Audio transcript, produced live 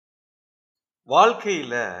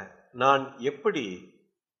வாழ்க்கையில நான் எப்படி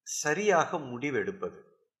சரியாக முடிவெடுப்பது?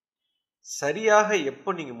 சரியாக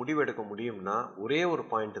எப்ப நீங்க முடிவெடுக்க முடியும்னா, ஒரே ஒரு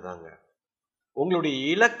பாயிண்ட் தாங்க. உங்களுடைய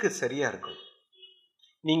இலக்கு சரியா இருக்கணும்.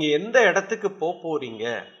 நீங்க எந்த இடத்துக்கு போறீங்க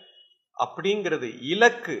அப்படிங்கிறது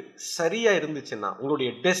இலக்கு சரியா இருந்துச்சுன்னா,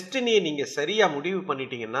 உங்களுடைய டெஸ்டினிய நீங்க சரியா முடிவு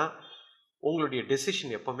பண்ணிட்டீங்கன்னா, உங்களுடைய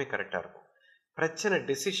டெசிஷன் எப்பவுமே கரெக்ட்டா இருக்கும். பிரச்சனை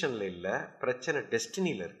டெசிஷன்ல இல்ல, பிரச்சனை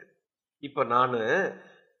டெஸ்டினில இருக்கு. இப்ப நானு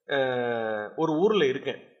ஒரு ஊர்ல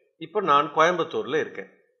இருக்கேன். இப்ப நான் கோயம்புத்தூர்ல இருக்கேன்.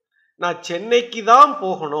 நான் சென்னைக்கு தான்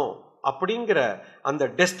போகணும் அப்படிங்கிற அந்த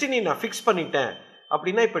டெஸ்டினி நான் ஃபிக்ஸ் பண்ணிட்டேன்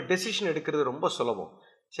அப்படின்னா, இப்ப டெசிஷன் எடுக்கிறது ரொம்ப சுலபம்.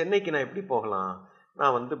 சென்னைக்கு நான் எப்படி போகலாம்?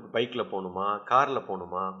 நான் வந்து பைக்ல போகணுமா? கார்ல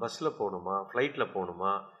போகணுமா? பஸ்ல போகணுமா? ஃப்ளைட்ல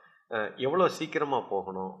போகணுமா? எவ்வளோ சீக்கிரமா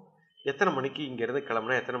போகணும்? எத்தனை மணிக்கு இங்கேருந்து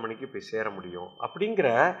கிளம்புனா எத்தனை மணிக்கு போய் சேர முடியும்? அப்படிங்கிற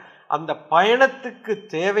அந்த பயணத்துக்கு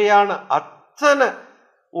தேவையான அத்தனை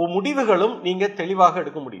முடிவுகளும் நீங்க தெளிவாக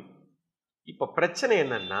எடுக்க முடியும். இப்ப பிரச்சனை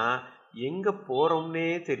என்னன்னா, எங்க போறோம்னே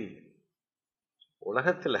தெரியல.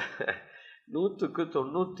 உலகத்துல 100க்கு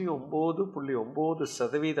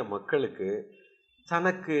 99.9% மக்களுக்கு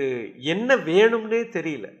தனக்கு என்ன வேணும்னே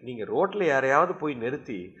தெரியல. நீங்க ரோட்ல யாரையாவது போய்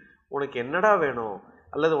நிறுத்தி, உனக்கு என்னடா வேணும்?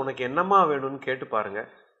 அல்லது உனக்கு என்னம்மா வேணும்னு கேட்டு பாருங்க.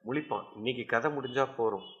 முழிப்பான். இன்னைக்கு கதை முடிஞ்சா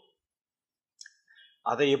போறோம்.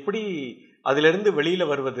 அதை எப்படி அதிலிருந்து வெளியில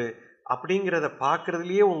வருவது அப்படிங்கிறத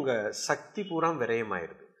பார்க்கறதுலயே உங்க சக்தி பூரா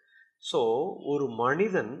விரயமாயிருது. ஸோ ஒரு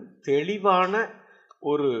மனிதன் தெளிவான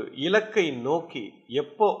ஒரு இலக்கை நோக்கி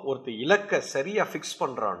எப்போ ஒருத்தர் இலக்கை சரியா ஃபிக்ஸ்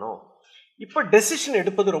பண்றானோ, இப்ப டெசிஷன்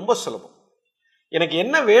எடுப்பது ரொம்ப சுலபம். எனக்கு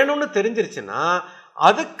என்ன வேணும்னு தெரிஞ்சிருச்சுன்னா,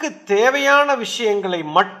 அதுக்கு தேவையான விஷயங்களை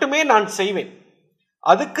மட்டுமே நான் செய்வேன்.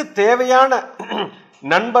 அதுக்கு தேவையான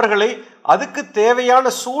நண்பர்களை, அதுக்கு தேவையான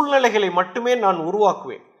சூழ்நிலைகளை மட்டுமே நான்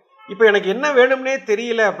உருவாக்குவேன். இப்ப எனக்கு என்ன வேணும்னே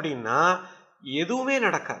தெரியல அப்படின்னா எதுவுமே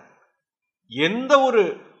நடக்காது. எந்த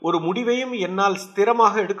ஒரு முடிவையும் என்னால்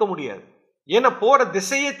ஸ்திரமாக எடுக்க முடியாது. ஏன்னா போற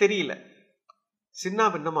திசையே தெரியல. சின்ன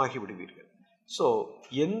பின்னமாகி விடுவீர்கள். ஸோ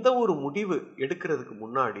எந்த ஒரு முடிவு எடுக்கிறதுக்கு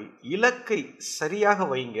முன்னாடி இலக்கை சரியாக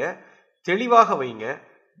வைங்க, தெளிவாக வைங்க.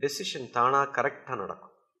 டெசிஷன் தானா கரெக்டா நடக்கும்.